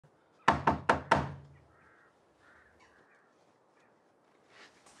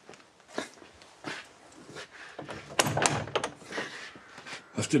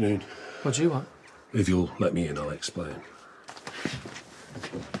Afternoon. What do you want? If you'll let me in, I'll explain.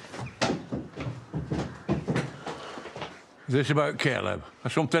 Is this about Caleb?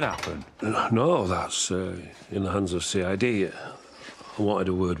 Has something happened? No, that's in the hands of CID. I wanted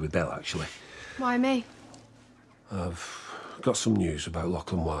a word with Belle, actually. Why me? I've got some news about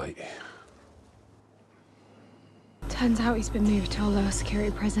Lachlan White. Turns out he's been moved to a lower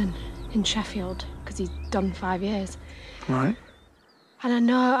security prison in Sheffield because he's done 5 years. Right. And I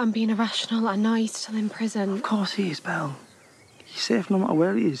know I'm being irrational. I know he's still in prison. Of course he is, Belle. He's safe no matter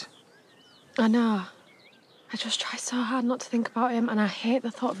where he is. I know. I just try so hard not to think about him, and I hate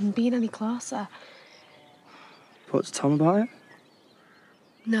the thought of him being any closer. What's Tom about it?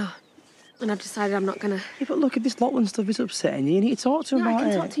 No. And I've decided I'm not gonna... Yeah, but look, if this Lachlan stuff is upsetting you, you need to talk to him No, about it.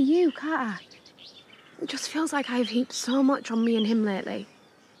 I can talk to you, can't I? It just feels like I've heaped so much on me and him lately.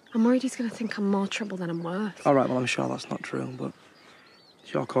 I'm worried he's gonna think I'm more trouble than I'm worth. All right, well, I'm sure that's not true, but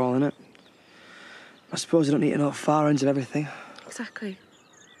it's your call, innit? I suppose you don't need to know far ends of everything. Exactly.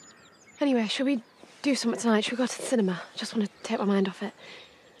 Anyway, shall we do something tonight? Shall we go to the cinema? I just want to take my mind off it.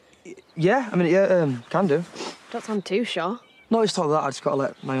 Yeah, I mean, can do. Don't sound too sure. No, it's not that. I just got to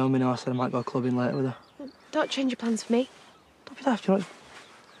let Naomi know I said I might go clubbing later with her. Don't change your plans for me. Don't be daft, you know,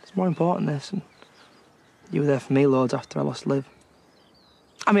 it's more important, this. And you were there for me loads after I lost Liv.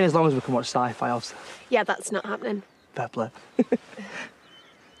 I mean, as long as we can watch sci-fi, obviously. Yeah, that's not happening. Fair play.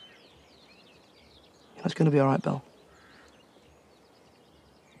 It's going to be all right, Belle.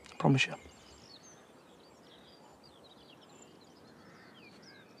 I promise you.